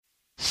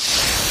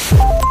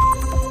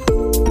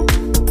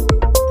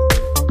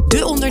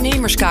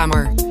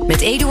Ondernemerskamer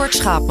met Eduard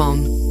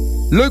Schaapman.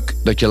 Leuk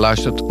dat je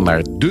luistert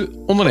naar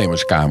de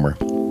Ondernemerskamer.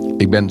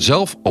 Ik ben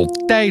zelf al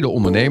tijden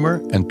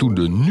ondernemer en toen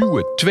de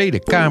nieuwe Tweede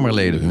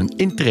Kamerleden hun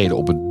intrede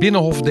op het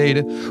Binnenhof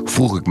deden,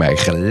 vroeg ik mij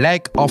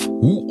gelijk af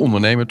hoe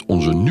ondernemend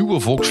onze nieuwe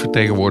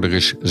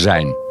volksvertegenwoordigers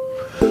zijn.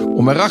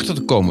 Om erachter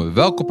te komen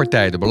welke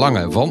partij de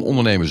belangen van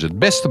ondernemers het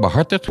beste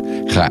behartigt,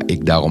 ga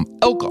ik daarom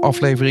elke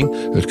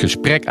aflevering het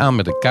gesprek aan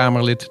met een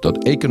Kamerlid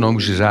dat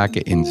economische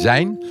zaken in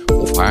zijn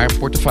of haar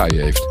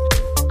portefeuille heeft.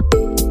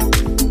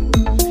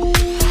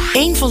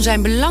 Een van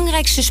zijn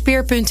belangrijkste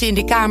speerpunten in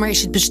de Kamer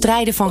is het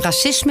bestrijden van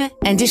racisme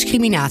en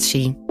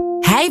discriminatie.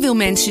 Hij wil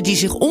mensen die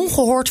zich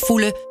ongehoord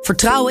voelen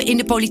vertrouwen in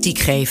de politiek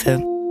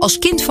geven. Als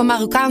kind van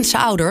Marokkaanse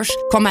ouders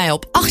kwam hij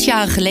op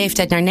 8-jarige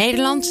leeftijd naar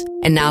Nederland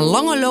en na een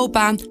lange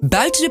loopbaan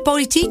buiten de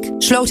politiek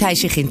sloot hij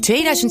zich in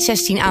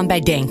 2016 aan bij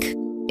DENK.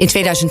 In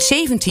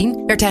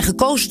 2017 werd hij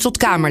gekozen tot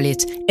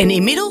Kamerlid en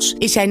inmiddels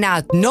is hij na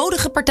het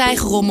nodige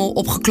partijgerommel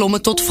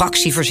opgeklommen tot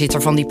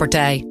fractievoorzitter van die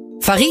partij.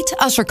 Farid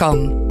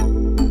Azarkan.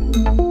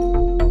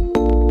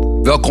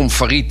 Welkom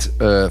Farid,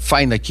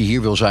 fijn dat je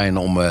hier wil zijn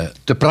om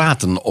te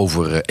praten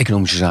over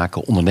economische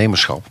zaken,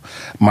 ondernemerschap.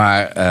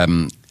 Maar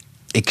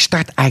ik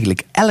start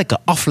eigenlijk elke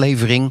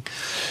aflevering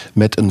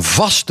met een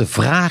vaste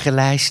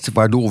vragenlijst,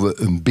 waardoor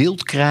we een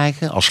beeld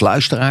krijgen als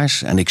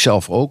luisteraars, en ik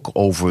zelf ook,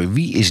 over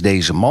wie is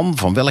deze man,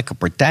 van welke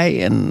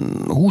partij en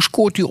hoe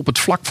scoort hij op het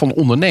vlak van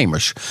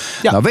ondernemers.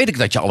 Ja. Nou weet ik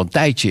dat je al een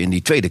tijdje in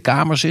die Tweede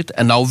Kamer zit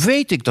en nou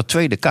weet ik dat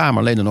Tweede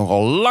Kamerleden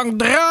nogal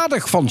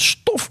langdradig van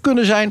stof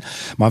kunnen zijn,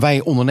 maar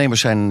wij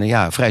ondernemers zijn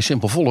vrij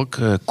simpel volk.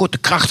 Korte,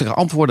 krachtige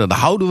antwoorden, daar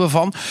houden we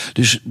van.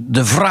 Dus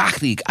de vraag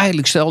die ik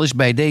eigenlijk stel is,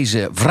 bij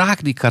deze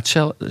vraag die ik ga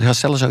stellen,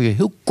 zou je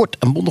heel kort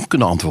en bondig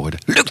kunnen antwoorden.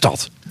 Lukt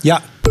dat?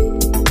 Ja.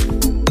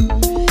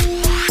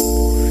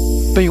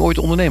 Ben je ooit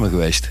ondernemer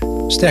geweest?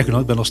 Sterker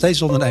nog, ik ben nog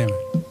steeds ondernemer.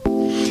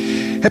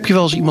 Heb je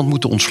wel eens iemand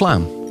moeten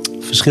ontslaan?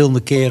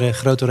 Verschillende keren,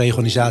 grote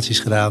reorganisaties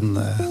gedaan.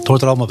 Het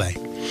hoort er allemaal bij.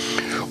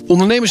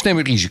 Ondernemers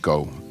nemen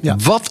risico. Ja.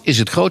 Wat is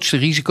het grootste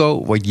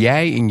risico wat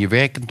jij in je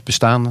werkend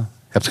bestaan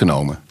hebt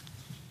genomen?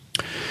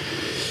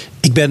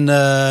 Ik ben in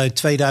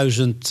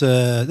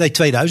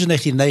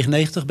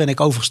 1999 ben ik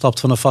overgestapt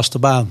van een vaste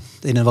baan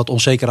in een wat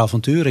onzeker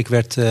avontuur. Ik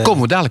werd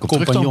Komen we dadelijk op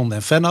compagnon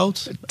en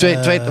vennoot.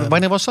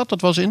 Wanneer was dat?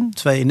 Dat was in?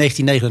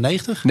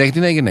 1999.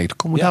 1999,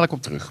 komen we dadelijk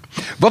op terug.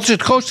 Wat is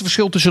het grootste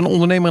verschil tussen een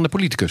ondernemer en een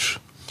politicus?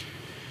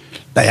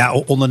 Nou ja,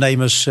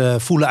 ondernemers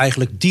voelen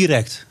eigenlijk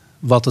direct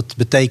wat het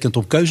betekent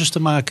om keuzes te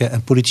maken.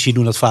 En politici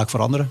doen dat vaak voor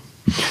anderen.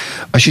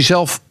 Als je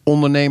zelf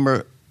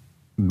ondernemer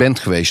bent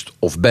geweest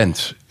of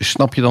bent,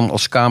 snap je dan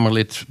als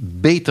Kamerlid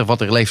beter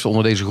wat er leeft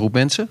onder deze groep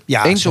mensen?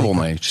 Ja, eens zeker, of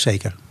oneens?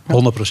 Zeker, 100%.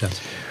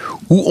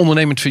 Hoe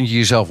ondernemend vind je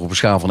jezelf op een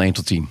schaal van 1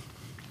 tot 10?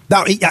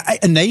 Nou,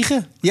 een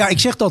 9. Ja, ik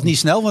zeg dat niet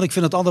snel, want ik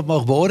vind het anderen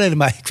mogen beoordelen.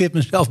 Maar ik vind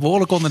mezelf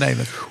behoorlijk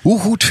ondernemer. Hoe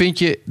goed vind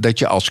je dat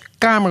je als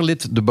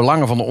Kamerlid de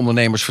belangen van de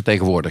ondernemers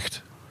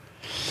vertegenwoordigt?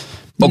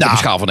 Ook op een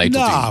schaal van 1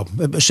 tot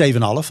 10? 7,5,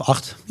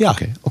 8. Ja.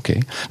 Oké.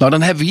 Nou,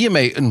 dan hebben we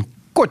hiermee een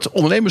kort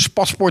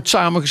ondernemerspaspoort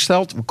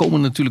samengesteld. We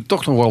komen natuurlijk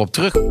toch nog wel op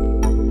terug.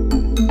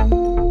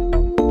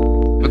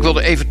 Ik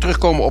wilde even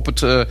terugkomen op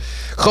het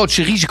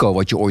grootste risico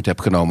wat je ooit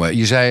hebt genomen.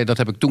 Je zei, dat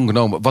heb ik toen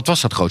genomen. Wat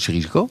was dat grootste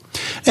risico?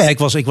 Ja,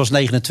 ik was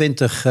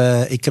 29.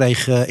 Ik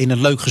kreeg in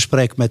een leuk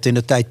gesprek met in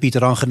de tijd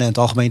Pieter Angenent,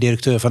 algemeen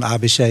directeur van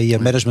ABC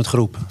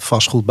Managementgroep,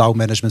 vastgoed,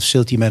 bouwmanagement,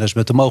 facility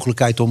management, de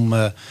mogelijkheid om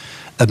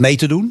het mee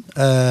te doen.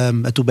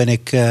 En toen ben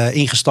ik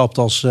ingestapt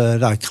als,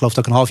 ik geloof dat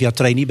ik een half jaar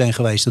trainee ben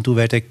geweest. En toen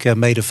werd ik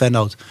mede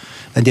vennoot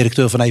en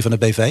directeur van een van de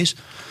BV's.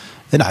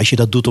 En als je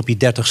dat doet op je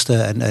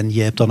 30ste en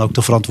je hebt dan ook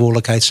de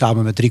verantwoordelijkheid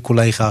samen met 3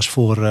 collega's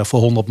voor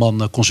 100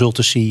 man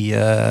consultancy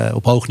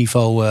op hoog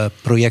niveau,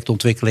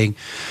 projectontwikkeling,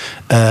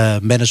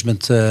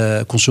 management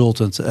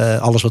consultant,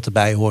 alles wat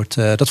erbij hoort.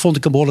 Dat vond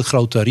ik een behoorlijk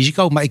groot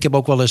risico. Maar ik heb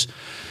ook wel eens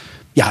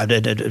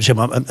zeg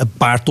maar een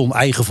paar ton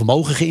eigen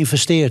vermogen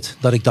geïnvesteerd.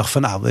 Dat ik dacht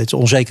van het is een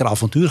onzeker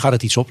avontuur, gaat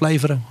het iets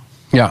opleveren?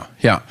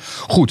 Ja.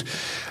 Goed.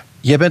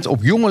 Jij bent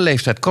op jonge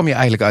leeftijd, kwam je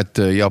eigenlijk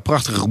uit jouw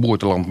prachtige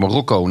geboorteland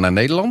Marokko naar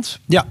Nederland.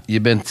 Ja.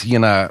 Je bent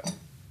hierna,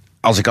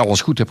 als ik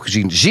alles goed heb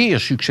gezien, zeer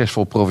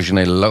succesvol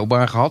professionele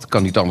loopbaan gehad.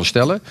 Kan niet anders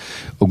stellen.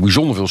 Ook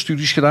bijzonder veel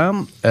studies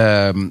gedaan.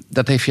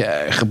 Dat heeft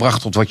je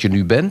gebracht tot wat je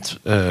nu bent.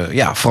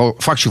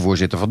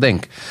 Fractievoorzitter van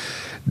DENK.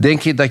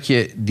 Denk je dat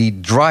je die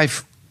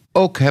drive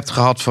ook hebt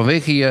gehad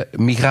vanwege je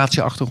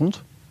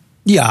migratieachtergrond?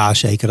 Ja,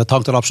 zeker. Dat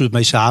hangt er absoluut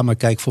mee samen.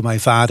 Kijk, voor mijn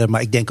vader,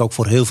 maar ik denk ook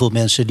voor heel veel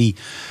mensen die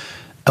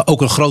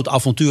ook een groot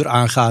avontuur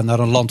aangaan naar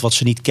een land wat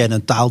ze niet kennen,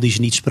 een taal die ze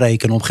niet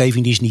spreken, een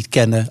omgeving die ze niet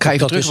kennen. Ga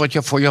even terug,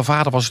 want voor jouw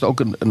vader was het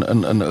ook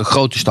een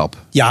grote stap.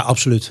 Ja,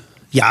 absoluut.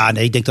 Ja,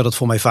 nee, ik denk dat het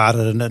voor mijn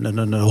vader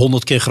een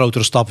 100 keer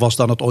grotere stap was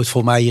dan het ooit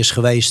voor mij is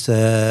geweest.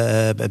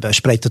 Hij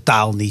spreekt de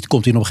taal niet.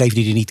 Komt in een omgeving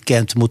die hij niet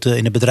kent. Moet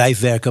in een bedrijf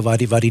werken waar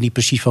hij niet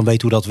precies van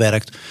weet hoe dat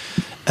werkt.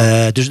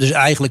 Dus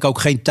eigenlijk ook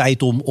geen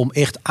tijd om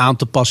echt aan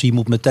te passen.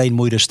 Je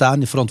moet er staan.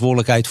 De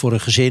verantwoordelijkheid voor een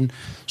gezin.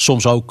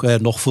 Soms ook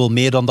nog veel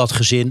meer dan dat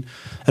gezin.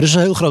 Het is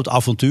een heel groot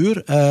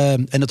avontuur.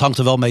 En het hangt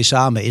er wel mee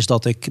samen. Is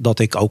dat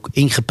ik ook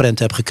ingeprent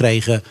heb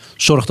gekregen.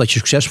 Zorg dat je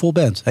succesvol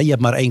bent. Je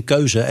hebt maar één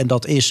keuze. En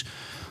dat is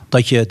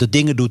dat je de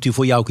dingen doet die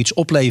voor jou ook iets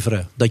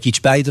opleveren. Dat je iets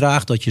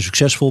bijdraagt, dat je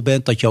succesvol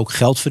bent, dat je ook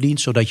geld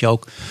verdient. Zodat je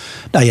ook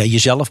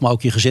jezelf, maar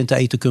ook je gezin te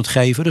eten kunt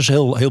geven. Dat is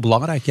heel, heel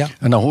belangrijk, ja.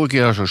 En dan hoor ik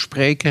jou zo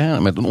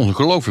spreken met een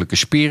ongelofelijke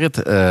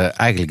spirit.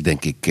 Eigenlijk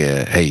denk ik,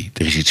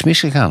 er is iets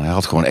misgegaan. Hij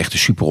had gewoon echt een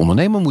super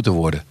ondernemer moeten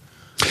worden.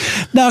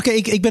 Nou,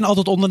 kijk, ik ben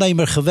altijd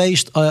ondernemer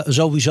geweest,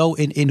 sowieso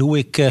in hoe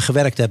ik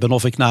gewerkt heb. En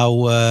of ik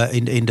nou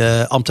in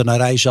de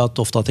ambtenarij zat,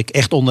 of dat ik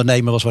echt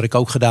ondernemer was, wat ik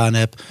ook gedaan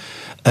heb.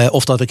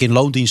 Of dat ik in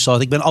loondienst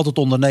zat. Ik ben altijd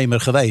ondernemer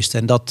geweest.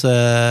 En dat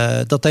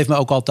heeft me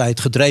ook altijd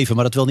gedreven.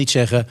 Maar dat wil niet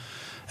zeggen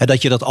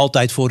dat je dat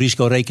altijd voor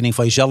risicorekening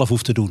van jezelf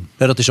hoeft te doen.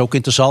 Dat is ook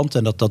interessant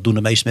en dat doen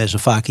de meeste mensen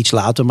vaak iets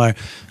later. Maar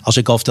als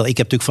ik al vertel, ik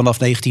heb natuurlijk vanaf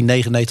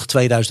 1999,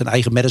 2000 een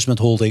eigen management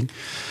holding.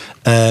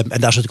 En daar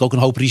zit natuurlijk ook een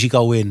hoop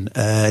risico in.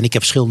 En ik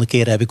heb verschillende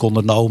keren heb ik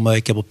ondernomen.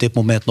 Ik heb op dit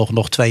moment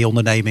nog 2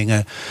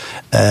 ondernemingen.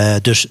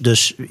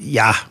 Dus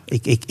ja,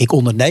 ik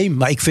onderneem.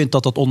 Maar ik vind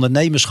dat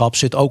ondernemerschap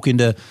zit ook in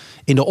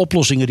de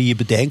oplossingen die je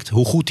bedenkt.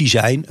 Hoe goed die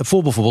zijn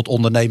voor bijvoorbeeld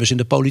ondernemers in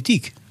de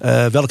politiek.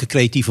 Welke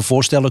creatieve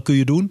voorstellen kun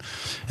je doen.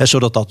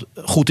 Zodat dat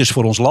goed is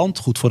voor ons land.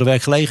 Goed voor de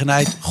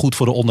werkgelegenheid. Goed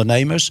voor de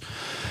ondernemers.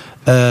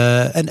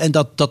 En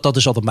dat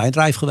is altijd mijn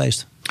drijf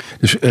geweest.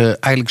 Dus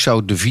eigenlijk zou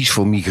het devies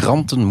voor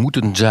migranten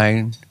moeten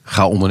zijn: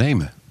 ga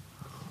ondernemen.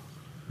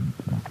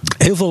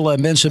 Heel veel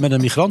mensen met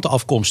een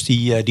migrantenafkomst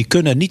die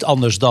kunnen niet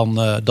anders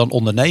dan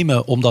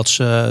ondernemen. Omdat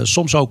ze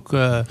soms ook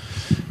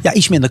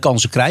iets minder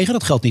kansen krijgen.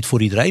 Dat geldt niet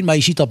voor iedereen. Maar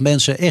je ziet dat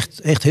mensen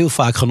echt heel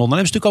vaak gaan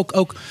ondernemen. Het is natuurlijk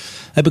ook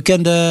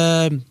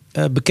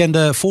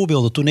bekende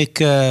voorbeelden. Toen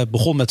ik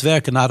begon met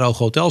werken na de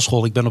Hoge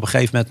Hotelschool. Ik ben op een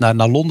gegeven moment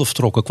naar Londen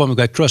vertrokken. Kwam ik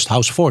bij Trust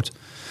House Ford.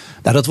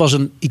 Nou, dat was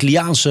een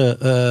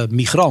Italiaanse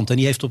migrant. En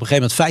die heeft op een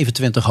gegeven moment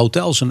 25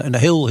 hotels. Een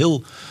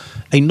heel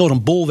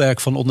enorm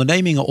bolwerk van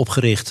ondernemingen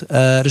opgericht. Dat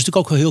is natuurlijk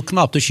ook heel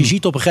knap. Dus je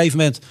ziet op een gegeven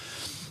moment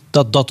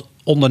dat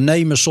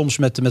ondernemers soms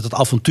met het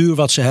avontuur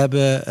wat ze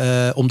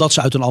hebben, omdat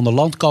ze uit een ander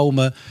land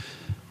komen,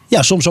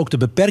 soms ook de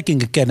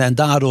beperkingen kennen en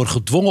daardoor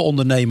gedwongen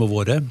ondernemer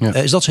worden. Ja.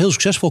 Is dat ze heel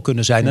succesvol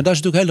kunnen zijn. En daar is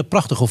natuurlijk hele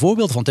prachtige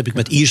voorbeelden van. Dat heb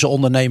ik met Ierse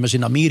ondernemers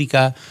in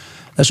Amerika.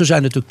 En zo zijn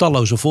er natuurlijk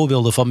talloze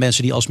voorbeelden van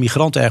mensen die als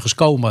migrant ergens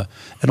komen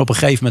en op een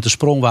gegeven moment een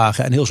sprong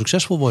wagen en heel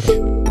succesvol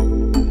worden.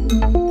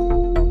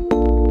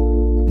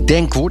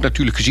 Denk wordt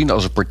natuurlijk gezien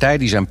als een partij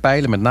die zijn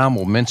pijlen met name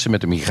op mensen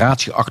met een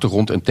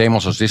migratieachtergrond en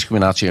thema's als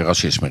discriminatie en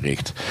racisme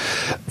richt.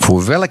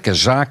 Voor welke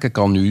zaken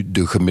kan nu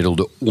de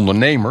gemiddelde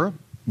ondernemer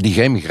die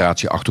geen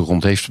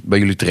migratieachtergrond heeft bij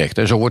jullie terecht?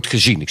 En zo wordt het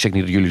gezien. Ik zeg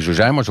niet dat jullie zo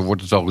zijn, maar zo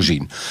wordt het wel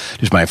gezien.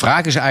 Dus mijn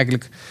vraag is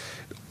eigenlijk: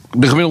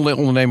 de gemiddelde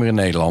ondernemer in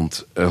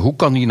Nederland, hoe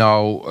kan die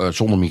nou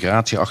zonder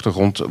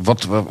migratieachtergrond,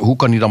 hoe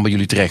kan die dan bij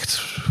jullie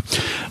terecht?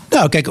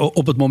 Nou, kijk,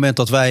 op het moment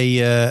dat wij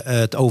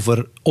het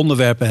over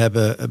onderwerpen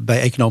hebben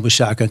bij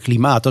economische zaken en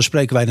klimaat, dan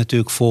spreken wij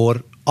natuurlijk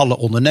voor alle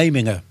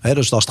ondernemingen.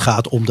 Dus als het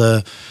gaat om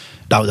de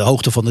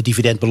hoogte van de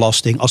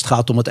dividendbelasting, als het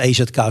gaat om het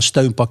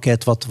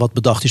EZK-steunpakket wat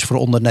bedacht is voor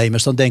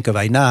ondernemers, dan denken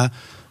wij na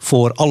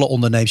voor alle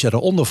ondernemers die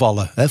eronder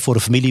vallen. Voor de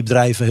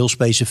familiebedrijven heel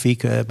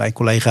specifiek. Mijn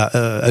collega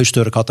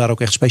Eusturk had daar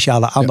ook echt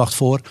speciale aandacht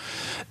voor.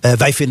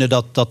 Wij vinden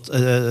dat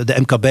de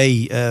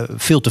MKB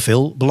veel te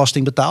veel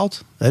belasting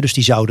betaalt. Dus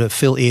die zouden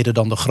veel eerder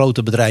dan de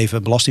grote bedrijven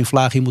een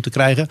belastingverlaging moeten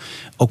krijgen.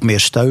 Ook meer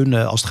steun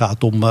als het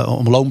gaat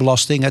om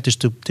loonbelasting. Het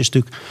is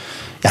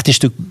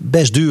natuurlijk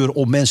best duur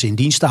om mensen in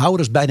dienst te houden.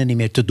 Dat is bijna niet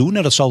meer te doen.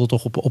 En dat zal er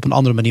toch op een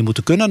andere manier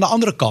moeten kunnen. Aan de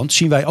andere kant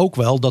zien wij ook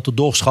wel dat de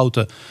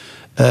doorgeschoten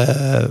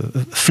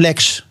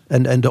flex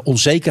en de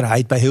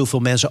onzekerheid bij heel veel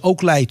mensen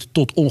ook leidt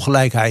tot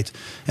ongelijkheid.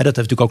 En dat heeft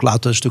natuurlijk ook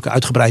later een stuk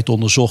uitgebreid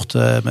onderzocht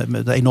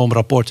met een enorm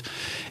rapport.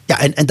 Ja,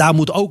 en daar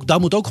moet ook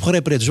op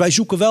gerepareerd. Dus wij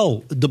zoeken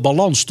wel de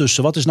balans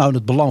tussen wat is nou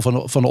het belang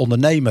van de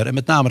ondernemer. En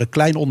met name de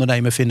kleine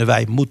ondernemer vinden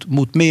wij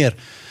moet meer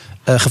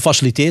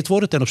gefaciliteerd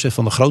worden ten opzichte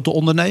van de grote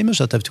ondernemers.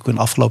 Dat hebben we natuurlijk in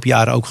de afgelopen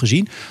jaren ook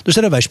gezien. Dus daar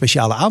hebben wij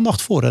speciale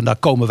aandacht voor. En daar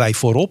komen wij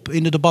voorop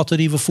in de debatten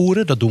die we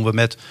voeren. Dat doen we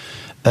met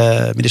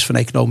minister van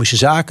Economische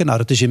Zaken. Nou,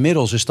 dat is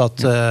inmiddels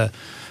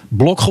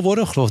Blok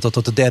geworden. Ik geloof dat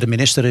dat de 3e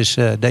minister is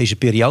deze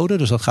periode.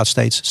 Dus dat gaat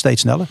steeds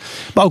sneller.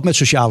 Maar ook met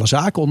sociale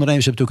zaken.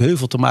 Ondernemers hebben natuurlijk heel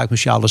veel te maken met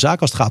sociale zaken.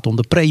 Als het gaat om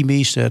de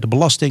premies, de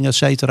belastingen, et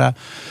cetera.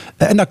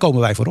 En daar komen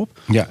wij voor op.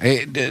 Ja,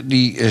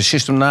 die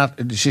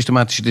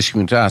systematische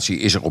discriminatie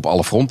is er op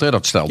alle fronten.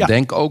 Dat stelt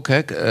Denk ook.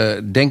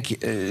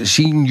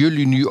 Zien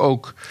jullie nu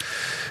ook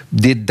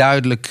dit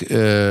duidelijk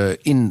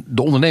in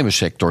de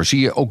ondernemerssector? Zie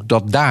je ook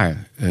dat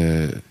daar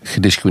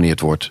gediscrimineerd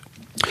wordt?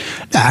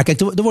 Ja,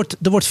 kijk,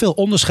 er wordt veel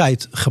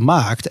onderscheid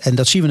gemaakt. En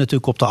dat zien we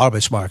natuurlijk op de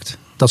arbeidsmarkt.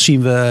 Dat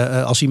zien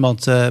we als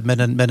iemand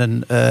met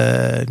een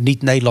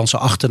niet-Nederlandse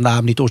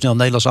achternaam, niet origineel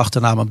Nederlandse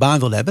achternaam een baan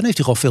wil hebben, dan heeft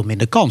hij gewoon veel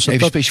minder kans.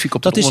 Even specifiek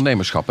op het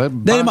ondernemerschap. Hè?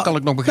 Baan kan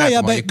ik nog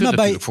begrijpen. Maar je kunt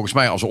natuurlijk, volgens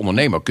mij als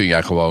ondernemer kun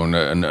jij gewoon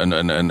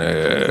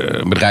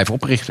een bedrijf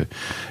oprichten.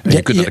 En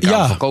je kunt naar de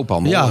Kamer van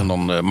Koophandel en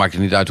dan maakt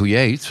het niet uit hoe je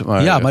heet.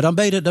 Maar, maar dan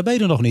ben je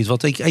er nog niet.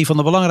 Want een van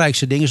de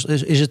belangrijkste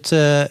dingen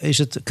is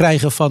het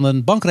krijgen van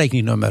een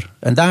bankrekeningnummer.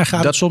 En daar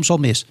gaat het soms al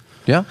mis.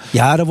 Ja?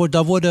 Ja,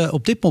 daar worden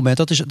op dit moment,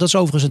 dat is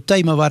overigens een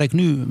thema waar ik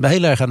nu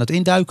heel erg aan het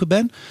induiken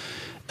ben.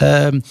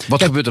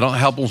 Wat gebeurt er dan?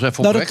 Help ons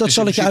even op weg. Dat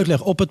zal ik je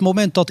uitleggen. Op het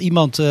moment dat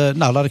iemand,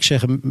 laat ik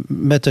zeggen,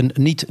 met een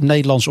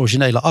niet-Nederlands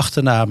originele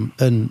achternaam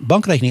een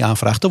bankrekening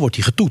aanvraagt, dan wordt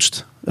die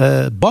getoetst.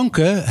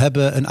 Banken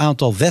hebben een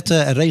aantal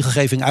wetten en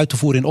regelgeving uit te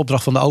voeren in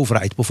opdracht van de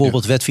overheid.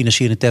 Bijvoorbeeld wet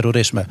financiering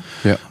terrorisme.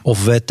 Ja.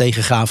 Of wet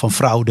tegengaan van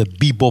fraude,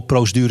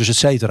 BIBOP-procedures, et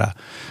cetera.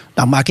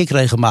 Nou maak ik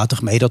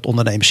regelmatig mee dat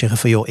ondernemers zeggen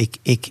van joh,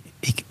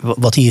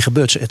 wat hier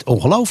gebeurt is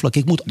ongelooflijk.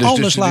 Ik moet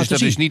alles laten zien. Dus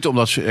dat is niet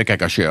omdat,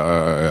 kijk, als je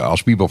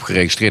als BIBOP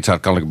geregistreerd staat,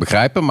 kan ik het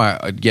begrijpen.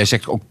 Maar jij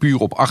zegt ook puur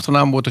op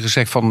achternaam wordt er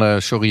gezegd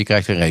van sorry, je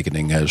krijgt een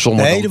rekening.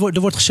 Nee, er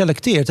wordt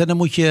geselecteerd. En dan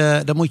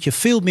moet je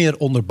veel meer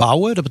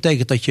onderbouwen. Dat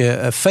betekent dat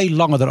je veel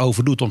langer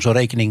erover doet om zo'n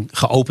rekening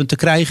geopend te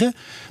krijgen.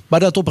 Maar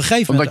dat op een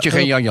gegeven moment... Omdat je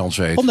geen Jan Jans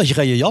heet. Omdat je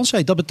geen Jan Jans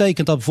heet. Dat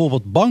betekent dat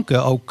bijvoorbeeld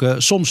banken ook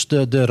soms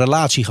de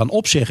relatie gaan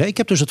opzeggen. Ik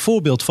heb dus het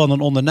voorbeeld van een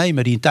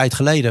ondernemer die een tijd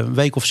geleden, een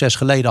week of 6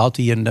 geleden, had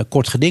hij een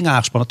kort geding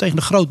aangespannen tegen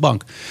een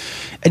grootbank.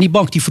 En die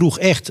bank die vroeg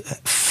echt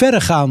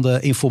verregaande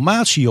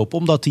informatie op,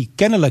 omdat die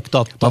kennelijk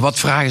dat... Maar wat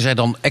vragen zij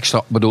dan extra?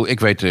 Ik bedoel, ik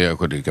weet,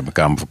 ik heb een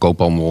Kamer van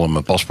Koophandel en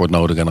mijn paspoort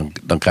nodig en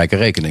dan krijg ik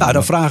een rekening. Nou,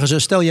 dan vragen ze,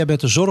 stel jij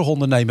bent een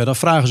zorgondernemer, dan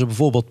vragen ze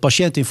bijvoorbeeld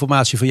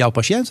patiëntinformatie van jouw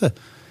patiënten.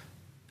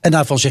 En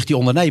daarvan zegt die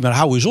ondernemer,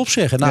 hou eens op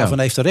zeg. En daarvan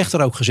heeft de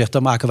rechter ook gezegd,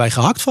 daar maken wij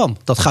gehakt van.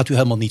 Dat gaat u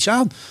helemaal niets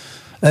aan.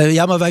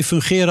 Ja, maar wij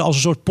fungeren als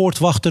een soort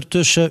poortwachter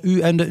tussen u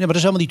en de... Nee, maar dat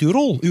is helemaal niet uw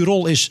rol. Uw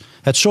rol is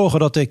het zorgen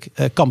dat ik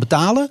kan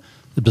betalen.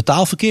 Het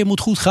betaalverkeer moet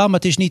goed gaan, maar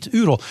het is niet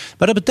uw rol.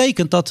 Maar dat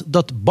betekent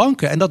dat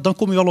banken, en dan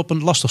kom je wel op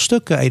een lastig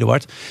stuk,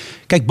 Eduard.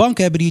 Kijk,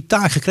 banken hebben die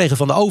taak gekregen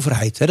van de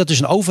overheid. Dat is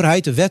een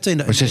overheid, de wetten...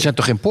 Maar ze zijn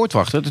toch geen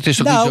poortwachter? Dat is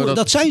toch niet zo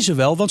dat zijn ze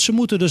wel, want ze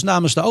moeten dus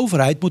namens de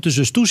overheid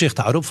dus toezicht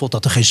houden.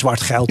 Bijvoorbeeld dat er geen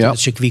zwart geld in het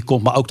circuit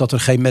komt, maar ook dat er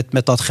geen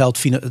met dat geld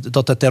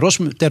dat er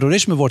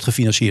terrorisme wordt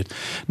gefinancierd.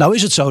 Nou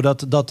is het zo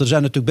dat er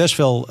zijn natuurlijk best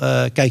wel...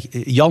 kijk,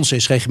 Jansen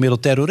is geen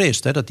gemiddeld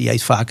terrorist.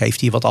 Vaak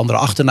heeft hij wat andere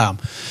achternaam.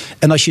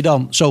 En als je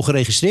dan zo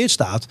geregistreerd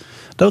staat,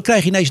 dan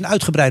krijg je ineens een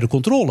uitgebreide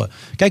controle.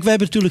 Kijk, we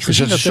hebben natuurlijk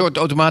gezien... Dus dat is een soort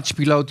automatische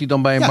piloot die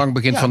dan bij een bank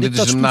begint van dit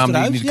is een naam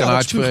die ik niet kan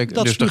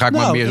uitspreken. Dus dan ga ik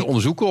maar meer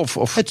onderzoeken?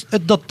 Of?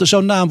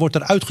 Zo'n naam wordt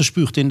er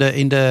uitgespuugd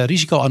in de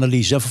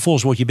risicoanalyse. En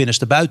vervolgens word je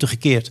binnenste buiten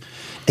gekeerd.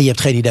 En je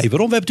hebt geen idee waarom.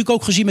 We hebben natuurlijk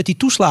ook gezien met die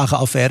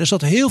toeslagenaffaires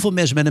dat heel veel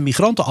mensen met een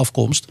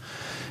migrantenafkomst,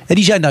 en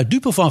die zijn daar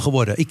dupe van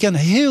geworden. Ik ken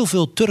heel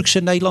veel Turkse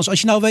Nederlanders.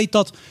 Als je nou weet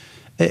dat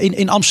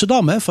in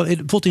Amsterdam,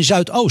 bijvoorbeeld in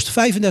Zuidoost, 35%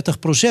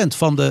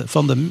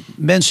 van de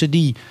mensen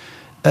die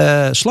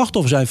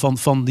slachtoffer zijn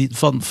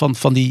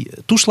van die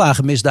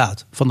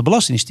toeslagenmisdaad van de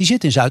Belastingdienst, die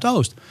zitten in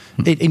Zuidoost.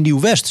 In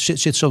Nieuw-West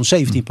zit zo'n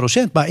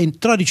 17%. Maar in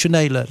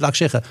traditionele, laat ik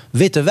zeggen,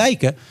 witte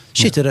wijken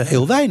zitten er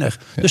heel weinig.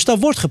 Ja. Dus daar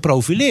wordt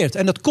geprofileerd.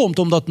 En dat komt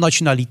omdat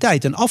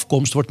nationaliteit en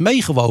afkomst wordt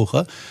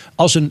meegewogen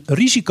als een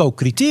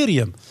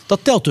risicocriterium. Dat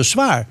telt dus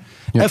zwaar.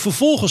 Ja. En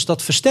vervolgens,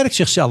 dat versterkt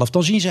zichzelf.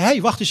 Dan zien ze,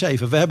 wacht eens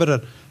even, we hebben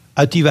er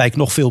uit die wijk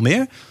nog veel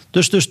meer.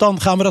 Dus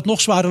dan gaan we dat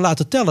nog zwaarder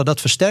laten tellen.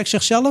 Dat versterkt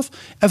zichzelf.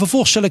 En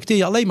vervolgens selecteer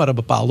je alleen maar een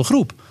bepaalde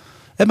groep.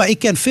 Maar ik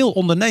ken veel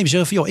ondernemers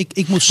die zeggen van,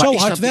 ik moet zo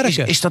hard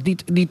werken. Is dat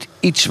niet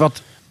iets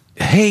wat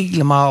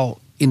helemaal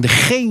in de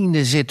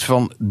genen zit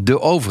van de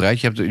overheid?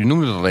 Je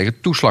noemde het al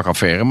even,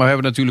 toeslagaffaire. Maar we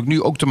hebben natuurlijk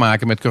nu ook te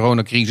maken met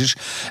coronacrisis.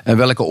 En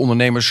welke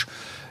ondernemers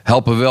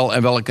helpen wel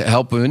en welke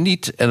helpen we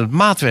niet. En het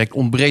maatwerk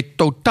ontbreekt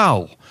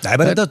totaal. Nee,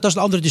 maar dat is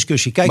een andere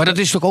discussie. Kijk, maar dat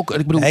is toch ook...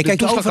 Ik bedoel, de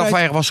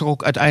toeslagaffaire was toch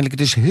ook uiteindelijk...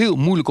 Het is heel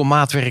moeilijk om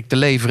maatwerk te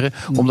leveren.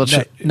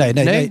 Omdat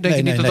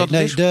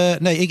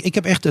ik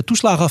heb echt... De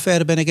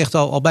toeslagenaffaire ben ik echt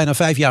al bijna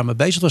 5 jaar mee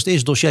bezig. Dat was het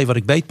eerste dossier wat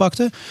ik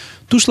beetpakte.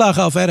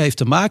 Toeslagenaffaire heeft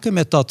te maken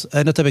met dat...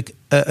 En dat heb ik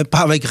een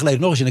paar weken geleden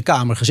nog eens in de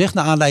Kamer gezegd.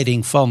 Naar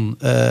aanleiding van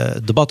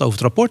het debat over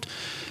het rapport.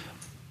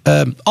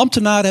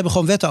 Ambtenaren hebben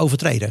gewoon wetten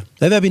overtreden.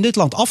 We hebben in dit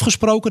land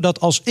afgesproken dat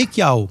als ik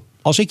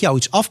jou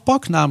iets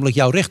afpak, namelijk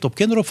jouw recht op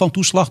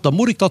kinderopvangtoeslag, dan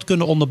moet ik dat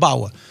kunnen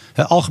onderbouwen.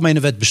 Algemene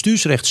wet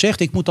bestuursrecht zegt,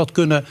 ik moet dat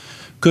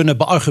kunnen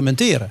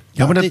beargumenteren.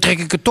 Ja, maar dan trek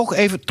ik het toch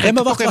even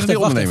de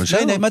ondernemers.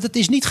 Nee, maar dat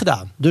is niet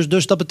gedaan.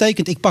 Dus dat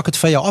betekent, ik pak het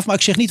van jou af, maar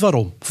ik zeg niet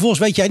waarom. Vervolgens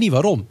weet jij niet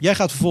waarom. Jij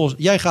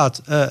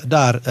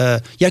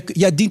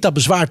dient daar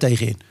bezwaar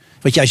tegen in.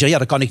 Want jij zegt,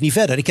 dat kan ik niet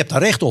verder. Ik heb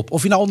daar recht op.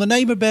 Of je nou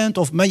ondernemer bent,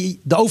 of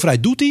de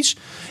overheid doet iets.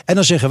 En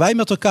dan zeggen wij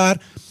met elkaar,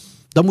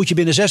 Dan moet je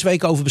binnen 6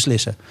 weken over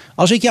beslissen.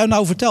 Als ik jou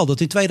nou vertel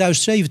dat in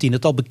 2017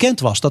 het al bekend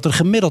was dat er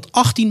gemiddeld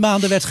 18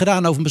 maanden werd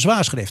gedaan over een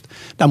bezwaarschrift.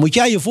 Dan moet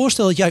jij je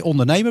voorstellen dat jij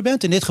ondernemer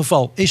bent. In dit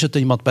geval is het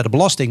iemand bij de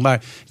belasting.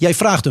 Maar jij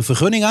vraagt een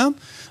vergunning aan.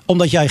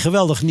 Omdat jij een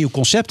geweldig nieuw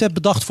concept hebt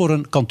bedacht voor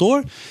een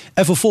kantoor.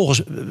 En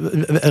vervolgens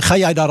ga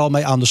jij daar al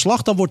mee aan de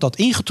slag. Dan wordt dat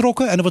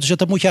ingetrokken. En dan wordt gezegd,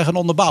 dat moet jij gaan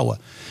onderbouwen.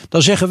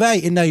 Dan zeggen wij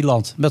in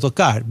Nederland met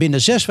elkaar.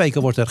 Binnen 6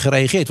 weken wordt er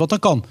gereageerd. Want dan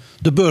kan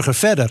de burger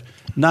verder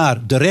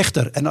naar de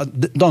rechter. En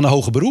dan een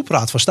hoger beroep,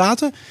 Raad van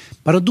State.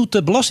 Maar dan doet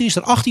de Belastingdienst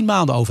er 18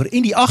 maanden over.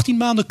 In die 18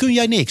 maanden kun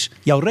jij niks.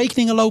 Jouw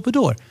rekeningen lopen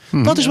door.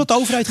 Dat is wat de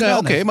overheid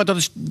gedaan heeft. Oké, maar dat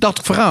is dat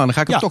verhaal. Dan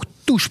ga ik hem toch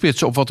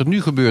toespitsen op wat er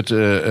nu gebeurt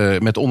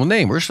met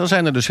ondernemers. Dan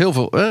zijn er dus heel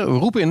veel. We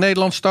roepen in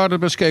Nederland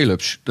start-up en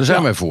scale-ups. Daar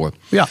zijn wij voor.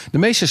 Ja. De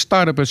meeste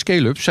start-up en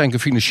scale-ups zijn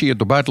gefinancierd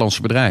door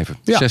buitenlandse bedrijven. 60%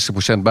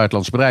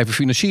 buitenlandse bedrijven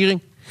financiering.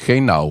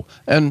 Geen nou.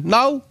 En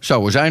nou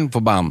zou er zijn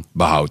voor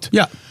baanbehoud.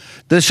 Ja.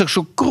 Dat is toch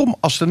zo krom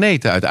als de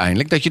neten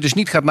uiteindelijk. Dat je dus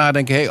niet gaat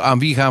nadenken, aan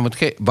wie gaan we het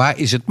geven? Waar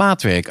is het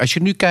maatwerk? Als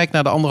je nu kijkt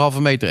naar de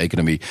 1,5 meter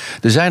economie.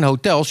 Er zijn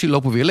hotels die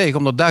lopen weer leeg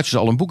omdat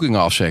Duitsers al hun boekingen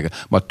afzeggen.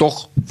 Maar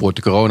toch wordt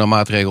de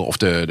coronamaatregel of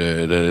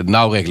de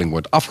nauwregeling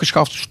wordt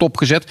afgeschaft,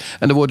 stopgezet.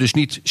 En er wordt dus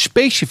niet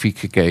specifiek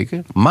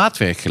gekeken,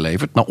 maatwerk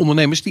geleverd naar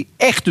ondernemers die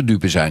echt de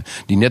dupe zijn.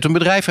 Die net een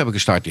bedrijf hebben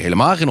gestart, die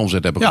helemaal geen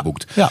omzet hebben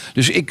geboekt. Ja.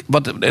 Dus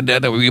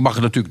je mag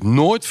het natuurlijk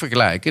nooit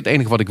vergelijken. Het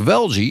enige wat ik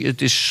wel zie,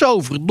 het is zo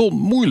verdomd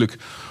moeilijk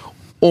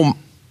om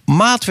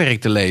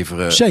maatwerk te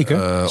leveren.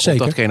 Zeker. Op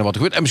datgene wat er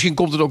gebeurt. En misschien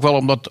komt het ook wel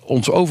omdat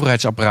ons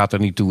overheidsapparaat er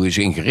niet toe is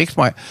ingericht.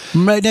 Maar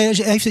nee,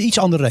 het heeft een iets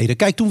andere reden.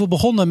 Kijk, toen we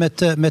begonnen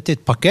met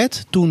dit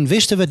pakket, toen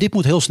wisten we, dit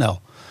moet heel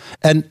snel.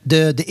 En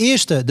de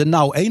eerste, de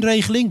nou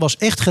 1-regeling, was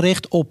echt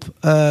gericht op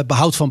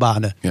behoud van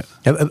banen. Ja.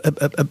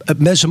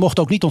 Mensen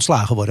mochten ook niet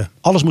ontslagen worden.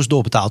 Alles moest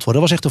doorbetaald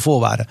worden. Dat was echt de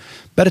voorwaarde.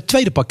 Bij het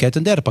tweede pakket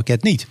en derde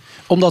pakket niet.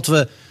 Omdat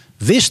we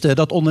wisten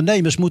dat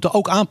ondernemers moeten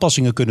ook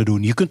aanpassingen kunnen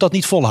doen. Je kunt dat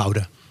niet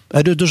volhouden.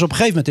 Dus op een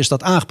gegeven moment is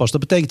dat aangepast.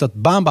 Dat betekent dat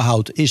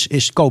baanbehoud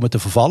is komen te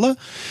vervallen.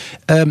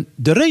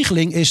 De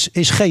regeling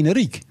is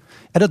generiek.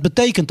 En dat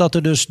betekent dat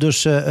er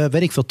dus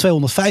weet ik veel,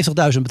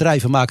 250.000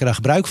 bedrijven maken daar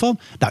gebruik van.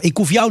 Nou, ik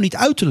hoef jou niet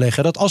uit te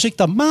leggen dat als ik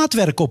daar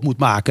maatwerk op moet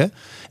maken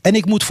en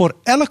ik moet voor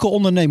elke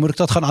ondernemer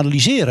dat gaan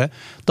analyseren,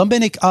 dan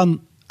ben ik aan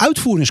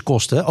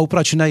uitvoeringskosten,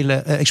 operationele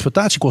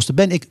exploitatiekosten,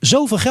 ben ik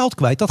zoveel geld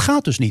kwijt. Dat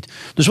gaat dus niet.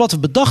 Dus wat we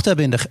bedacht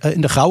hebben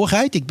in de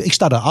gauwigheid, ik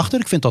sta daarachter,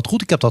 ik vind dat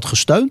goed, ik heb dat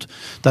gesteund.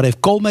 Daar heeft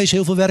Koolmees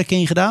heel veel werk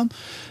in gedaan.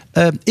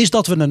 Is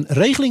dat we een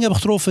regeling hebben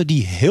getroffen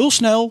die heel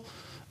snel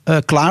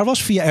klaar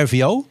was via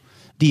RVO.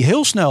 Die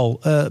heel snel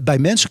bij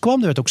mensen kwam.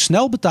 Er werd ook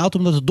snel betaald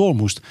omdat het door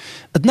moest.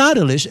 Het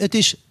nadeel is,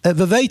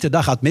 we weten,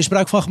 daar gaat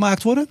misbruik van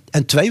gemaakt worden.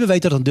 En 2, we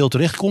weten dat een deel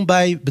terechtkomt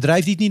bij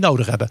bedrijven die het niet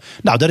nodig hebben.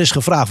 Nou, daar is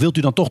gevraagd, wilt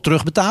u dan toch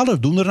terugbetalen?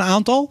 Dat doen er een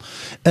aantal.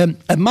 En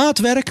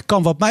maatwerk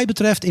kan wat mij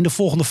betreft in de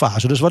volgende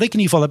fase. Dus wat ik in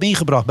ieder geval heb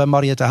ingebracht bij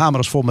Mariette Hamer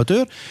als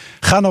formateur.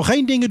 Ga nou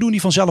geen dingen doen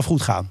die vanzelf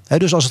goed gaan.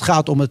 Dus als het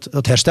gaat om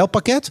het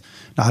herstelpakket,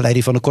 naar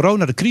aanleiding van de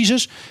corona, de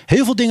crisis.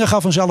 Heel veel dingen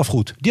gaan vanzelf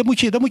goed. Dat moet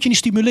je niet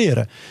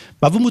stimuleren.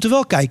 Maar we moeten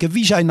wel kijken,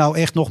 wie zijn nou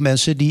echt nog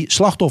mensen die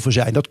slachtoffer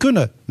zijn. Dat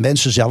kunnen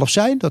mensen zelf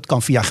zijn. Dat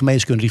kan via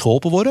gemeentes kunnen die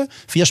geholpen worden.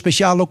 Via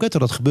speciale loketten.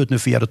 Dat gebeurt nu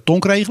via de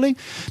TONK-regeling.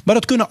 Maar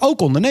dat kunnen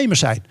ook ondernemers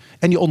zijn.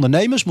 En die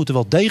ondernemers moeten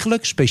wel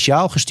degelijk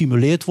speciaal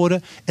gestimuleerd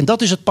worden. En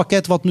dat is het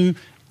pakket wat nu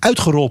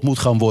uitgerold moet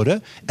gaan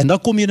worden. En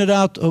dan kom je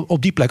inderdaad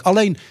op die plek.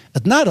 Alleen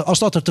het nadeel, als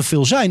dat er te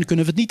veel zijn,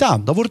 kunnen we het niet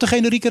aan. Dan wordt het een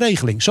generieke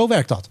regeling. Zo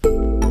werkt dat.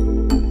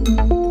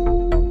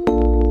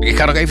 Ik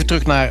ga nog even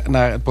terug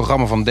naar het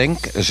programma van Denk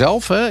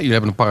zelf. Hè. Jullie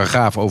hebben een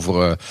paragraaf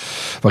over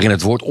waarin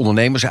het woord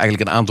ondernemers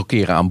eigenlijk een aantal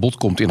keren aan bod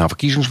komt in haar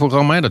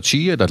verkiezingsprogramma. Hè. Dat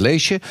zie je, dat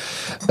lees je.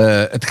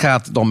 Het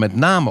gaat dan met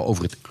name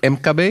over het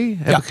MKB,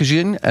 heb ik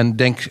gezien. En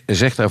Denk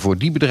zegt daarvoor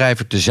die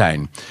bedrijven te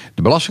zijn.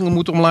 De belastingen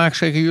moeten omlaag,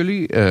 zeggen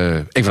jullie.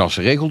 Evenals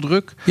de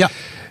regeldruk. Ja.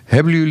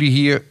 Hebben jullie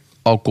hier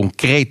al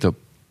concrete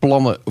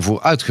plannen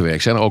voor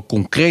uitgewerkt? Zijn er al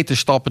concrete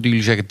stappen die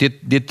jullie zeggen,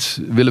 dit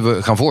willen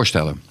we gaan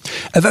voorstellen?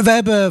 We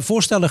hebben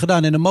voorstellen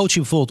gedaan in een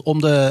motie bijvoorbeeld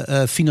om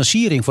de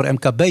financiering voor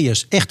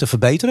MKB'ers echt te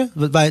verbeteren.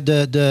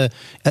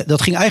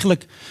 Dat ging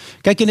eigenlijk.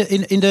 Kijk,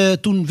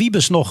 toen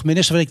Wiebes nog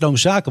minister van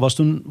Economische Zaken was,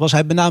 toen was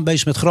hij met name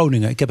bezig met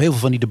Groningen. Ik heb heel veel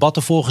van die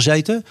debatten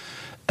voorgezeten.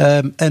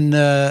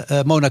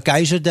 Mona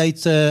Keizer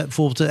deed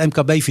bijvoorbeeld de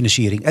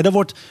MKB-financiering. En er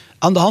wordt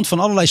aan de hand van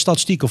allerlei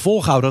statistieken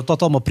volgehouden dat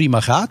dat allemaal prima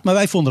gaat. Maar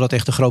wij vonden dat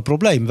echt een groot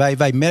probleem.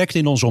 Wij merkten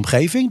in onze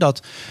omgeving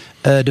dat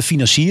de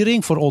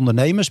financiering voor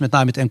ondernemers, met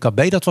name het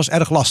MKB, dat was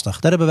erg lastig.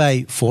 Daar hebben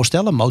wij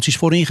voorstellen, moties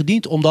voor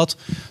ingediend om dat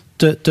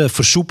te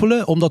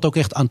versoepelen. Om dat ook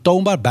echt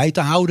aantoonbaar bij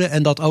te houden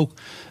en dat ook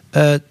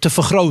te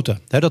vergroten.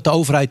 Dat de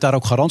overheid daar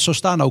ook garant zou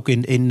staan. Ook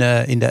in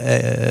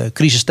de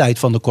crisistijd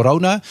van de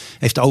corona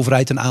heeft de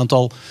overheid een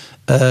aantal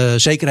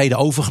zekerheden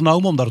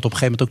overgenomen, omdat het op een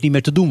gegeven moment ook niet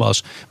meer te doen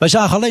was. Wij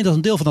zagen alleen dat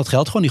een deel van dat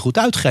geld gewoon niet goed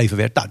uitgegeven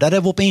werd. Nou, daar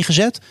hebben we op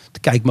ingezet. Te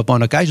kijken met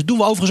Mona Keizer. Dat doen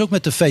we overigens ook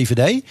met de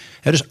VVD.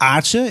 Dus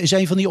Aartsen is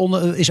een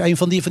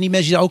van die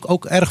mensen die daar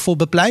ook erg voor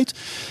bepleit.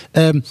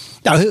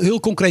 Heel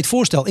concreet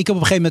voorstel. Ik heb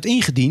op een gegeven moment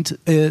ingediend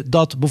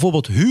dat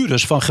bijvoorbeeld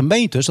huurders van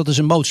gemeentes, dat is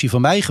een motie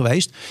van mij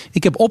geweest.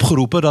 Ik heb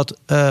opgeroepen dat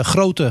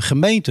grote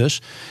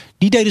gemeentes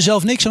Die deden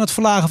zelf niks aan het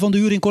verlagen van de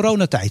huur in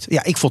coronatijd.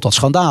 Ja, ik vond dat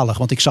schandalig.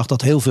 Want ik zag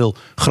dat heel veel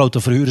grote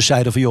verhuurders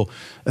zeiden van... joh,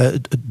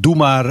 doe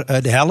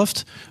maar de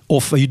helft.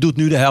 Of je doet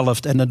nu de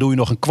helft en dan doe je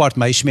nog een kwart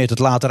mee. Smeert het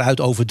later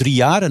uit over 3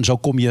 jaar. En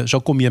zo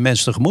kom je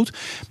mensen tegemoet.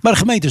 Maar de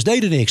gemeentes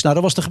deden niks. Nou,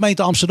 daar was de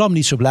gemeente Amsterdam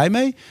niet zo blij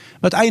mee.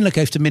 Maar uiteindelijk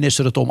heeft de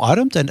minister het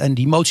omarmd. En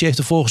die motie heeft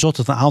ervoor gezorgd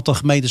dat een aantal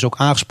gemeentes ook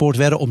aangespoord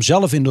werden... om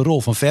zelf in de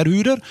rol van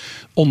verhuurder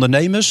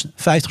ondernemers 50%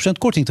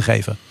 korting te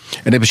geven.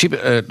 En in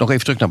principe, nog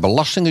even terug naar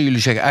belastingen. Jullie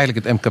zeggen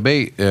eigenlijk het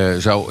MKB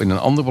zou in een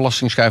ander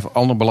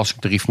ander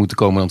belastingtarief moeten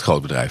komen dan het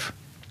grootbedrijf.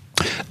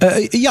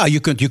 Ja, je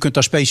kunt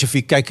daar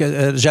specifiek... Kijk,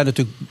 er zijn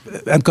natuurlijk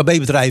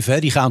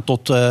MKB-bedrijven... die gaan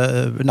tot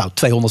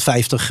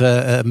 250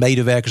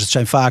 medewerkers.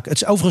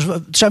 Het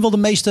zijn wel de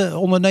meeste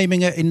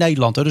ondernemingen in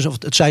Nederland. Hè. Dus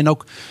het zijn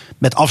ook...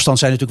 Met afstand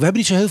zijn natuurlijk... We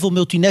hebben niet zo heel veel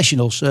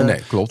multinationals. Nee,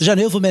 klopt. Er zijn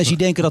heel veel mensen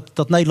die denken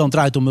dat Nederland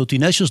draait om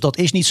multinationals. Dat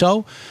is niet zo.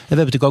 En we hebben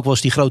natuurlijk ook wel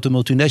eens die grote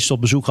multinationals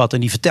op bezoek gehad... en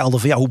die vertelden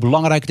van hoe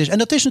belangrijk het is. En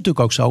dat is natuurlijk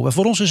ook zo. En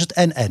voor ons is het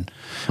en.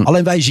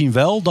 Alleen wij zien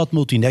wel dat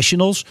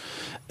multinationals...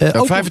 25%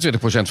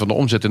 van de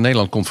omzet in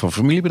Nederland komt van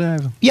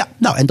familiebedrijven. Ja,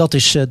 nou en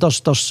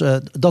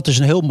dat is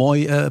een heel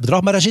mooi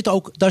bedrag. Maar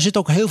daar zit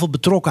ook heel veel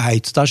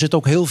betrokkenheid. Daar zit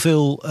ook heel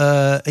veel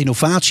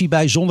innovatie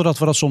bij, zonder dat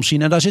we dat soms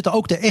zien. En daar zitten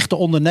ook de echte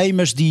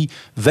ondernemers die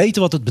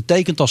weten wat het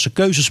betekent als ze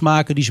keuzes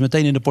maken, die ze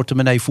meteen in de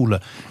portemonnee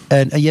voelen. En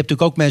je hebt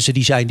natuurlijk ook mensen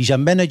die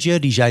zijn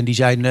manager, die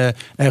zijn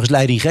ergens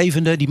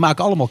leidinggevende. Die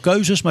maken allemaal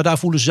keuzes, maar daar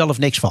voelen ze zelf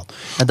niks van.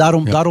 En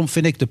daarom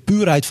vind ik de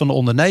puurheid van de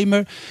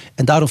ondernemer.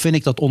 En daarom vind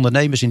ik dat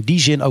ondernemers in die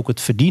zin ook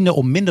het verdienen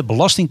om minder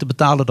belasting te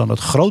betalen dan het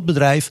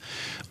grootbedrijf.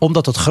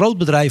 Omdat het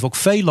grootbedrijf ook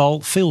veelal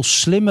veel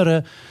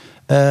slimmere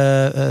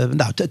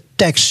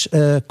tax,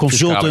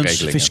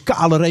 consultants,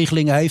 fiscale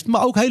regelingen heeft.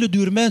 Maar ook hele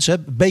dure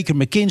mensen. Baker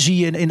McKinsey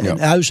in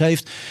huis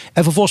heeft.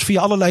 En vervolgens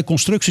via allerlei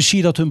constructies zie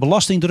je dat hun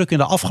belastingdruk in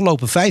de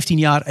afgelopen 15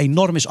 jaar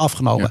enorm is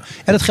afgenomen.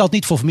 Ja. En dat geldt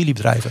niet voor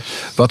familiebedrijven.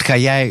 Wat ga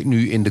jij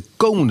nu in de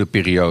komende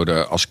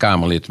periode als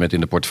Kamerlid met in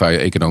de portefeuille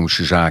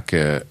Economische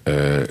Zaken,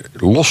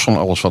 los van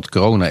alles wat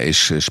corona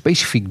is,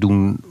 specifiek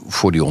doen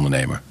voor die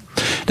ondernemer?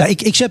 Nou,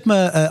 ik zet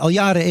me al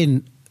jaren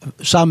in,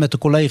 samen met de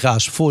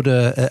collega's, voor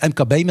de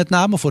MKB met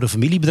name, voor de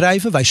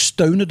familiebedrijven. Wij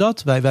steunen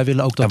dat. Wij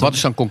willen ook dat. En wat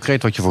is dan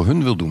concreet wat je voor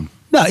hun wil doen?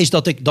 Nou, is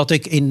dat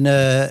ik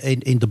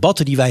in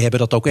debatten die wij hebben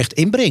dat ook echt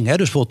inbreng. Hè?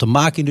 Dus bijvoorbeeld de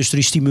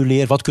maakindustrie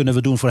stimuleer. Wat kunnen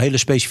we doen voor hele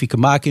specifieke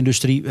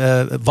maakindustrie?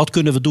 Wat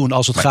kunnen we doen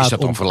als het gaat om... Is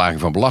dat dan verlaging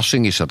van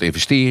belasting? Is dat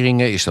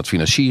investeringen? Is dat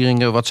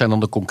financieringen? Wat zijn dan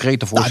de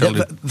concrete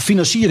voorstellen?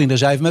 Financiering, daar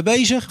zijn we mee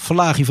bezig.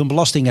 Verlaging van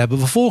belastingen hebben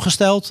we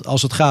voorgesteld.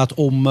 Als het gaat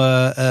om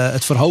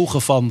het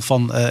verhogen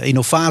van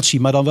innovatie,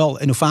 maar dan wel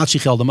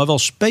innovatiegelden, maar wel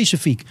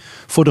specifiek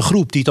voor de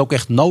groep die het ook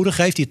echt nodig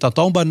heeft, die het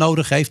aantoonbaar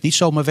nodig heeft, niet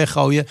zomaar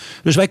weggooien.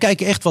 Dus wij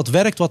kijken echt wat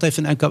werkt, wat heeft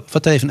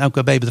een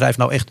MKB-bedrijf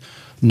nou echt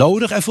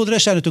nodig. En voor de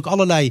rest zijn er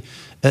natuurlijk allerlei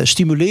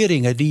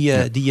stimuleringen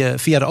die je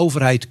via de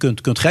overheid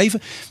kunt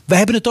geven. Wij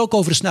hebben het ook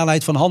over de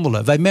snelheid van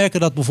handelen. Wij merken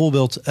dat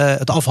bijvoorbeeld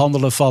het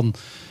afhandelen van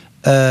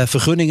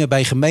vergunningen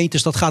bij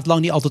gemeentes, dat gaat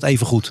lang niet altijd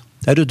even goed.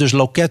 Dus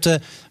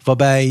loketten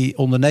waarbij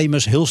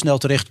ondernemers heel snel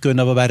terecht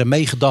kunnen, waarbij er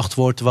meegedacht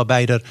wordt,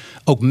 waarbij er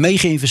ook mee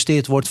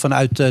geïnvesteerd wordt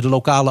vanuit de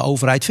lokale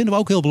overheid, vinden we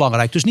ook heel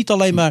belangrijk. Dus niet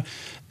alleen maar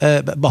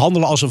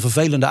behandelen als een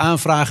vervelende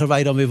aanvrager waar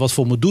je dan weer wat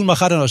voor moet doen, maar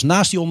ga dan eens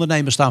naast die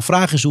ondernemer staan,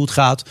 vraag eens hoe het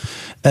gaat.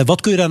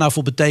 Wat kun je daar nou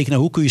voor betekenen?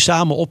 Hoe kun je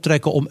samen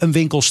optrekken om een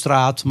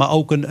winkelstraat, maar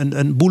ook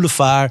een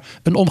boulevard,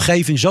 een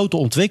omgeving zo te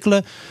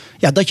ontwikkelen,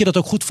 dat je dat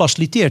ook goed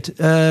faciliteert.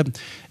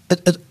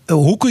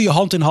 Hoe kun je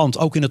hand in hand,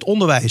 ook in het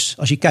onderwijs,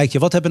 als je kijkt,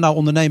 wat hebben nou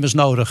ondernemers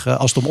nodig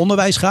als het om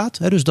onderwijs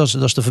gaat? Dus dat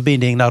is de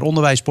verbinding naar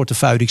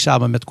onderwijsportefeuille die ik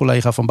samen met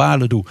collega Van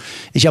Baarle doe.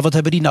 Is wat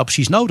hebben die nou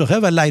precies nodig?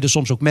 Wij leiden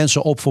soms ook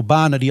mensen op voor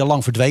banen die al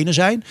lang verdwenen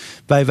zijn.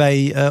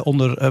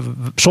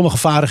 Sommige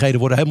vaardigheden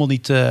worden helemaal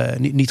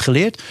niet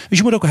geleerd. Dus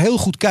je moet ook heel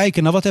goed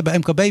kijken naar wat hebben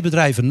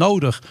MKB-bedrijven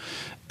nodig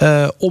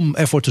om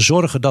ervoor te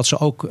zorgen dat ze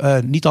ook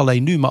niet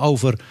alleen nu, maar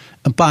over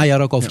een paar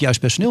jaar ook over het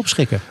juiste personeel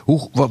beschikken.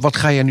 Wat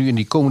ga jij nu in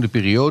die komende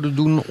periode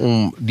doen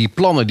om die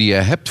plannen die je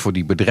hebt voor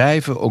die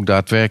bedrijven ook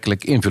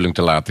daadwerkelijk invulling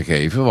te laten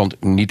geven? Want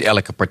niet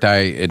elke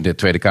partij in de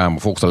Tweede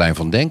Kamer volgt de lijn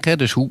van denken.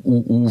 Dus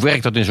hoe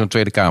werkt dat in zo'n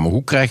Tweede Kamer?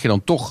 Hoe krijg je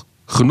dan toch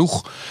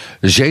genoeg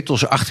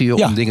zetels achter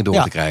je om dingen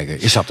door te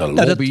krijgen? Is dat een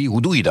lobby?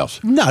 Hoe doe je dat?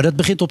 Nou, dat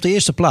begint op de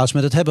eerste plaats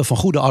met het hebben van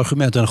goede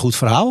argumenten en een goed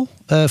verhaal.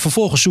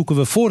 Vervolgens zoeken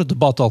we voor het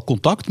debat al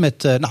contact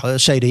met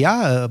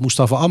CDA,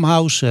 Mustafa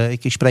Amhaus.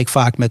 Ik spreek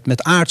vaak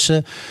met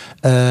artsen.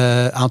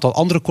 Een aantal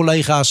andere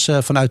collega's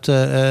vanuit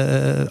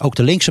ook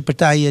de linkse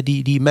partijen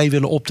die mee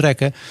willen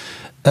optrekken.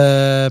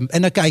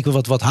 En dan kijken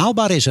we wat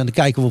haalbaar is. En dan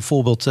kijken we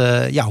bijvoorbeeld,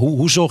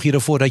 hoe zorg je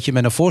ervoor dat je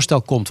met een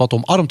voorstel komt wat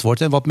omarmd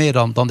wordt en wat meer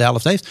dan de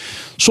helft heeft.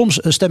 Soms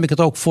stem ik het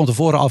ook van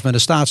tevoren af met een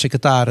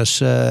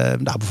staatssecretaris,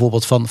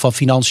 bijvoorbeeld van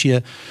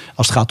Financiën,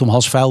 als het gaat om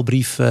Hans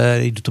Vuilbrief,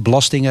 die doet de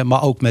belastingen,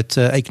 maar ook met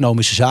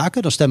economische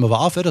zaken. Dan stemmen we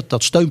af,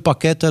 dat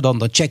steunpakketten,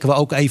 dan checken we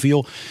ook even,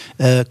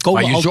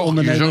 komen maar ook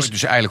ondernemers. Je zorgt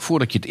dus eigenlijk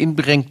voordat je het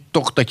inbrengt,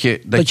 toch dat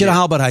je de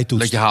haalbaarheid doet.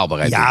 Dat je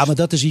haalbaarheid doet.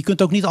 Maar je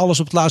kunt ook niet alles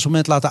op het laatste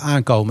moment laten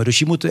aankomen. Dus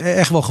je moet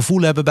echt wel gevoel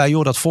hebben hebben bij,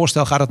 joh, dat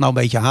voorstel, gaat het nou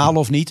een beetje halen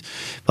of niet?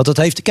 Want dat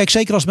heeft, kijk,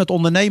 zeker als het met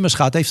ondernemers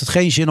gaat, heeft het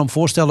geen zin om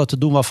voorstellen te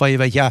doen waarvan je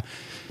weet, ja,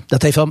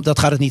 dat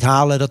gaat het niet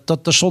halen.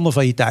 Dat is zonde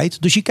van je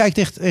tijd. Dus je kijkt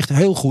echt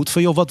heel goed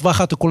van, joh, waar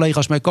gaat de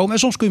collega's mee komen? En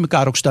soms kun je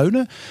elkaar ook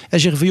steunen. En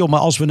zeggen van, joh, maar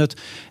als we het,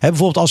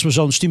 bijvoorbeeld als we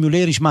zo'n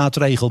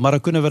stimuleringsmaatregel, maar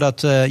dan kunnen we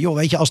dat,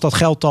 weet je, als dat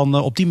geld dan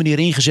op die manier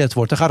ingezet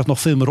wordt, dan gaat het nog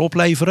veel meer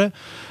opleveren.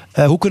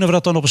 Hoe kunnen we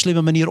dat dan op een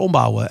slimme manier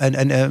ombouwen?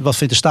 En wat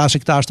vindt de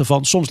staatssecretaris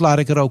ervan? Soms laat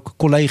ik er ook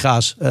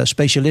collega's,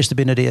 specialisten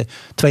binnen de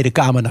Tweede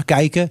Kamer naar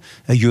kijken.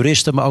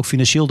 Juristen, maar ook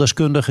financieel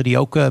deskundigen die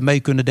ook mee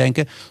kunnen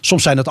denken.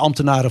 Soms zijn het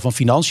ambtenaren van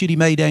Financiën die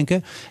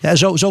meedenken. Ja,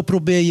 zo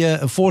probeer je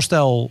een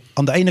voorstel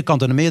aan de ene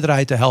kant aan de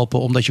meerderheid te helpen,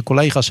 omdat je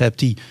collega's hebt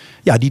die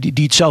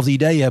hetzelfde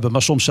idee hebben,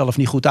 maar soms zelf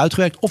niet goed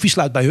uitgewerkt. Of je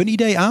sluit bij hun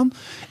idee aan.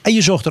 En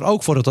je zorgt er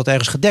ook voor dat dat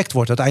ergens gedekt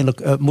wordt.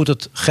 Uiteindelijk moet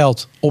het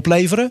geld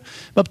opleveren.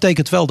 Dat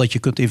betekent wel dat je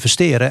kunt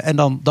investeren. En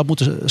dan moet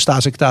de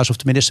staatssecretaris of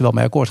de minister wel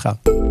mee akkoord gaan.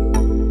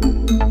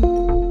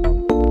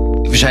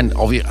 We zijn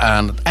alweer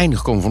aan het einde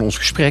gekomen van ons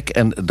gesprek.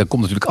 En dan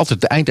komt natuurlijk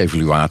altijd de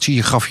eindevaluatie.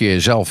 Je gaf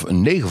jezelf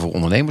een 9 voor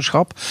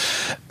ondernemerschap.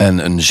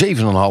 En een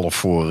 7,5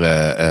 voor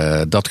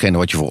datgene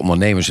wat je voor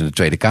ondernemers in de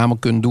Tweede Kamer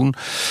kunt doen.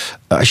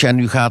 Als jij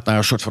nu gaat naar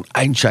een soort van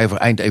eindcijfer,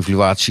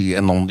 eindevaluatie.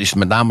 En dan is het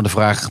met name de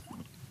vraag,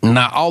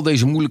 na al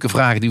deze moeilijke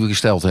vragen die we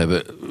gesteld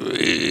hebben,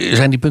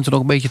 zijn die punten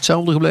nog een beetje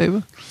hetzelfde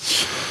gebleven?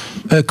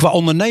 Qua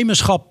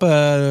ondernemerschap 8,5,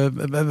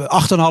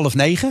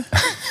 9.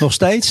 Nog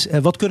steeds.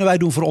 Wat kunnen wij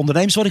doen voor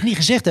ondernemers? Wat ik niet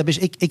gezegd heb is,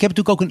 ik heb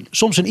natuurlijk ook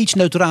soms een iets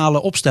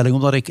neutrale opstelling.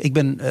 Omdat ik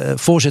ben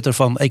voorzitter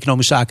van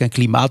Economische Zaken en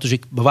Klimaat. Dus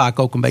ik bewaak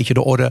ook een beetje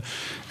de orde.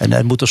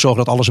 En moet er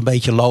zorgen dat alles een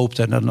beetje loopt.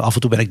 En af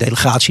en toe ben ik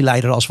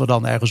delegatieleider als we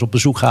dan ergens op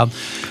bezoek gaan.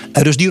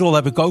 Dus die rol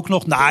heb ik ook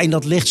nog. Nou, in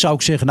dat licht zou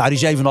ik zeggen,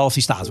 die 7,5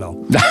 die staat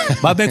wel.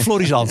 Maar ben ik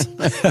florisant.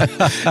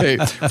 Hey,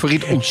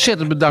 Farid,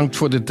 ontzettend bedankt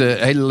voor dit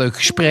hele leuke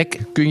gesprek.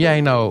 Kun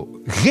jij nou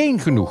geen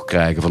genoeg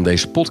krijgen van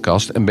deze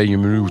podcast en ben je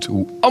benieuwd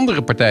hoe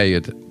andere partijen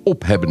het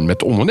op hebben met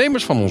de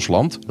ondernemers van ons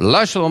land?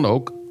 Luister dan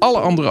ook alle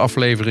andere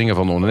afleveringen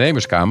van de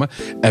Ondernemerskamer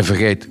en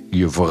vergeet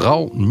je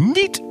vooral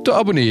niet te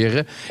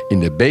abonneren in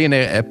de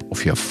BNR-app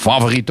of je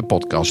favoriete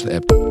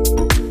podcast-app.